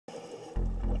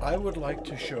I would like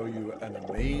to show you an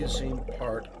amazing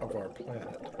part of our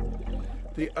planet,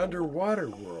 the underwater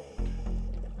world.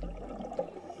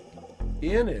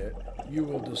 In it, you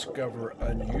will discover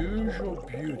unusual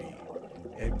beauty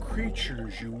and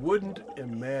creatures you wouldn't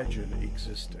imagine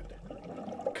existed.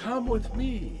 Come with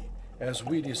me as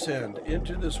we descend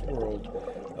into this world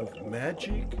of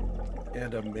magic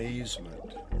and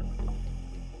amazement.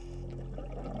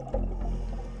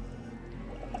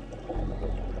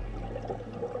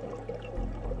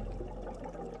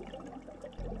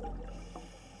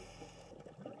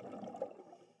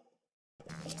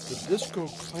 The disco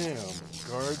clam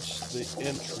guards the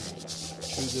entry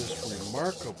to this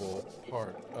remarkable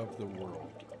part of the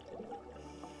world.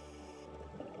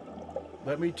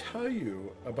 Let me tell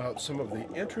you about some of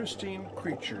the interesting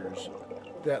creatures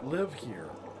that live here.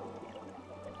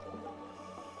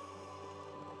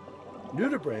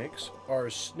 Nudibranchs are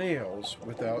snails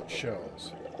without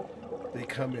shells. They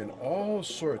come in all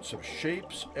sorts of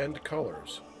shapes and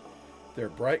colors. Their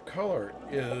bright color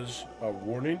is a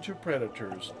warning to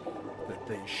predators that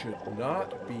they should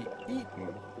not be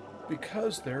eaten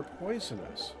because they're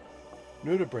poisonous.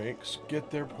 Nudibranchs get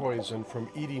their poison from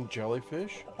eating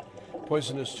jellyfish,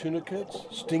 poisonous tunicates,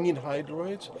 stinging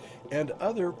hydroids, and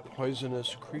other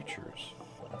poisonous creatures.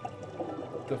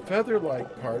 The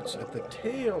feather-like parts at the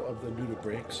tail of the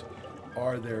nudibranchs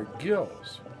are their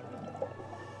gills.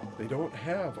 They don't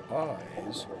have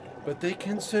eyes, but they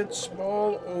can sense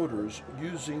small odors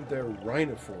using their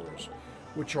rhinophores,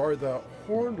 which are the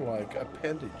horn-like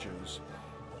appendages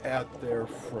at their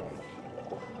front.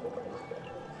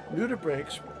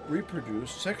 Nudibranchs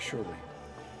reproduce sexually.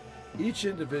 Each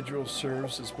individual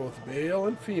serves as both male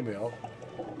and female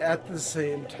at the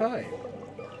same time.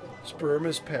 Sperm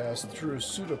is passed through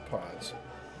pseudopods,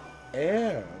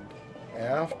 and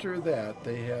after that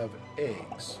they have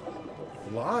eggs.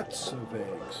 Lots of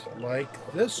eggs,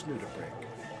 like this nudibranch.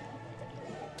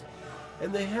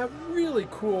 And they have really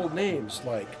cool names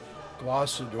like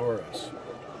Glossodorus,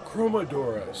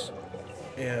 Chromodorus,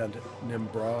 and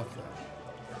Nimbrotha.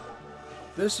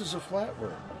 This is a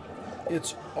flatworm.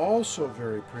 It's also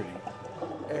very pretty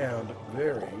and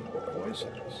very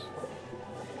poisonous.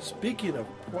 Speaking of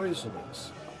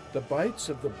poisonous, the bites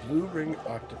of the blue ring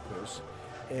octopus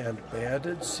and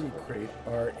banded sea crate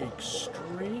are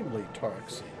extremely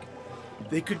toxic.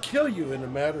 They could kill you in a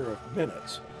matter of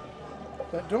minutes.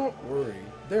 But don't worry,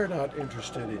 they're not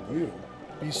interested in you.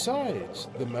 Besides,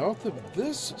 the mouth of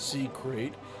this sea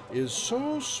crate is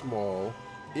so small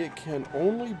it can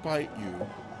only bite you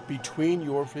between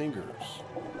your fingers.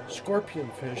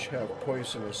 Scorpionfish have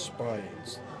poisonous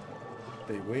spines.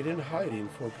 They wait in hiding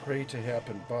for prey to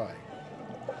happen by.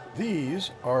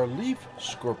 These are leaf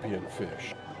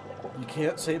scorpionfish. You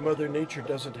can't say Mother Nature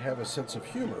doesn't have a sense of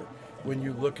humor when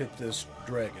you look at this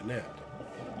dragonette.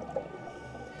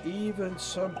 Even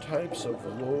some types of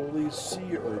lowly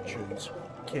sea urchins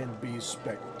can be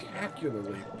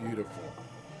spectacularly beautiful.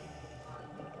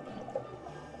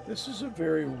 This is a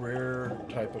very rare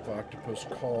type of octopus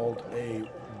called a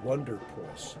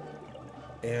wonderpuss,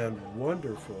 and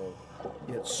wonderful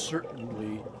it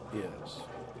certainly is.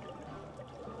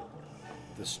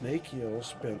 The snake eel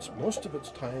spends most of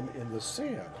its time in the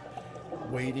sand,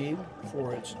 waiting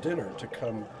for its dinner to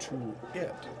come to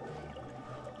it.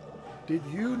 Did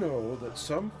you know that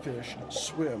some fish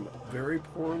swim very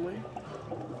poorly?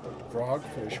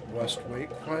 Frogfish must wait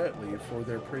quietly for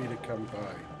their prey to come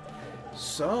by.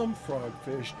 Some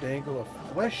frogfish dangle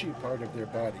a fleshy part of their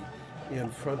body in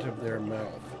front of their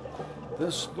mouth.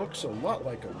 This looks a lot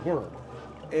like a worm.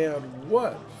 And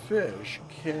what fish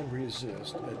can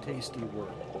resist a tasty worm?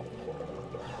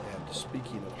 And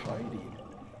speaking of hiding,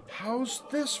 how's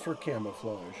this for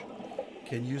camouflage?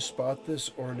 Can you spot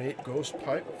this ornate ghost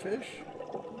pipefish?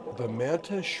 The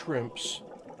mantis shrimp's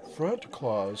front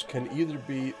claws can either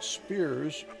be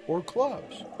spears or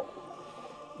clubs.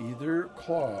 Either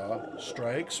claw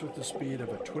strikes with the speed of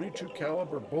a .22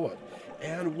 caliber bullet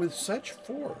and with such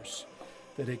force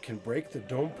that it can break the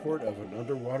dome port of an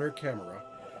underwater camera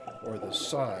or the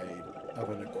side of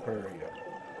an aquarium.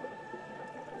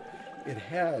 It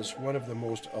has one of the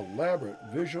most elaborate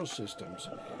visual systems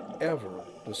ever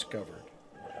discovered.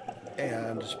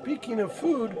 And speaking of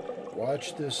food,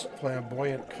 watch this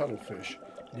flamboyant cuttlefish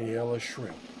nail a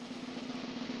shrimp.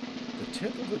 The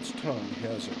tip of its tongue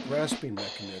has a grasping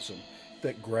mechanism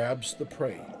that grabs the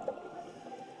prey.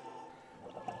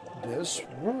 This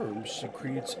worm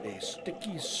secretes a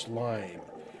sticky slime.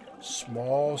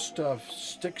 Small stuff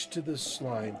sticks to this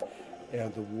slime,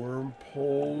 and the worm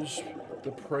pulls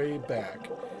the prey back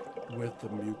with the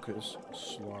mucus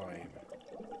slime.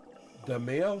 The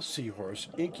male seahorse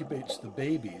incubates the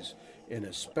babies in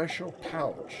a special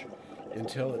pouch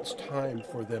until it's time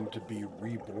for them to be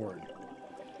reborn.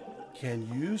 Can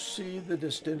you see the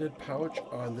distended pouch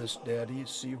on this daddy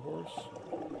seahorse?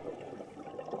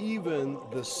 Even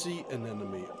the sea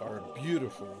anemone are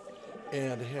beautiful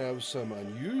and have some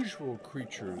unusual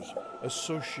creatures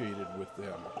associated with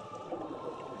them.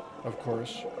 Of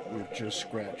course, we've just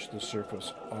scratched the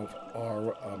surface of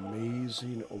our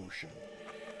amazing ocean.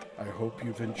 I hope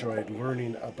you've enjoyed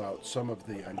learning about some of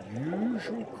the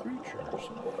unusual creatures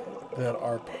that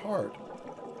are part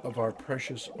of our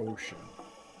precious ocean.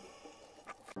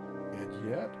 And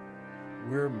yet,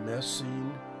 we're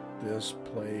messing this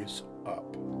place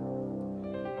up.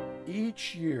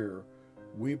 Each year,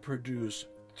 we produce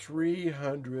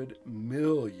 300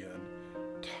 million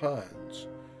tons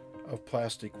of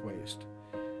plastic waste.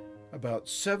 About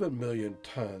 7 million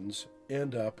tons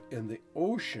end up in the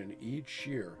ocean each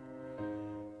year.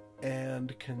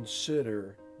 And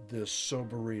consider this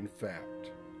sobering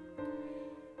fact.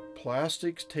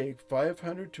 Plastics take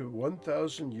 500 to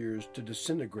 1,000 years to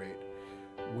disintegrate,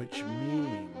 which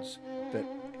means that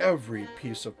every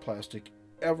piece of plastic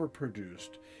ever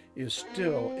produced is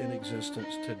still in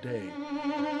existence today,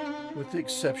 with the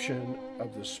exception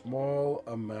of the small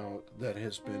amount that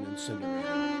has been incinerated.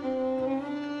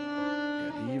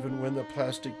 And even when the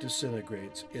plastic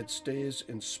disintegrates, it stays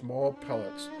in small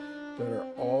pellets that are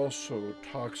also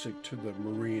toxic to the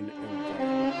marine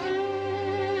environment.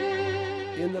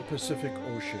 In the Pacific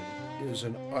Ocean is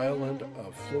an island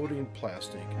of floating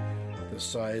plastic the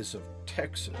size of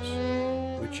Texas,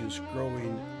 which is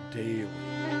growing daily.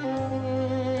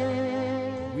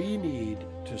 We need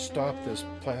to stop this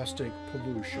plastic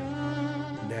pollution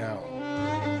now.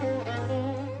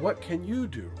 What can you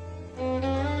do?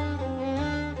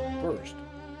 First,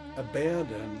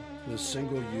 abandon the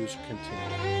single-use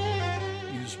container.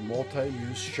 Use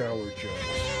multi-use shower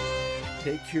gels.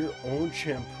 Take your own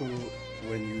shampoo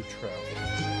when you travel.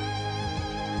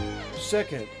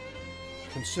 Second,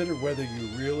 consider whether you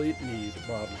really need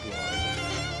bottled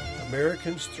water.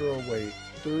 Americans throw away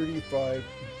 35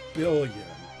 billion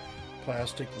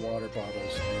plastic water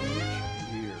bottles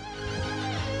each year.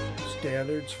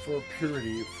 Standards for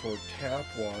purity for tap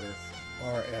water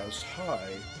are as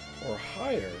high or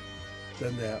higher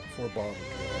than that for bottled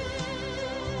water.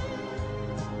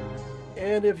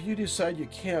 And if you decide you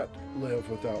can't live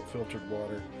without filtered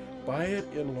water, buy it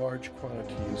in large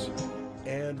quantities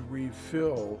and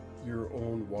refill your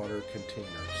own water containers.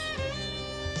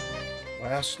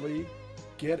 Lastly,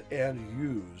 get and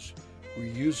use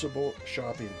reusable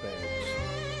shopping bags.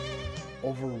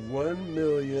 Over 1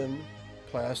 million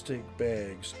plastic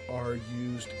bags are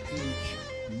used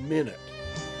each minute.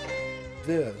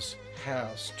 This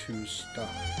has to stop.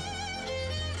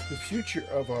 The future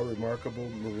of our remarkable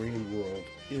marine world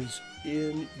is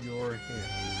in your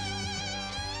hands.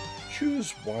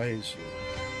 Choose wisely.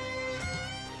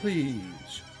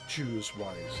 Please choose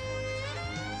wisely.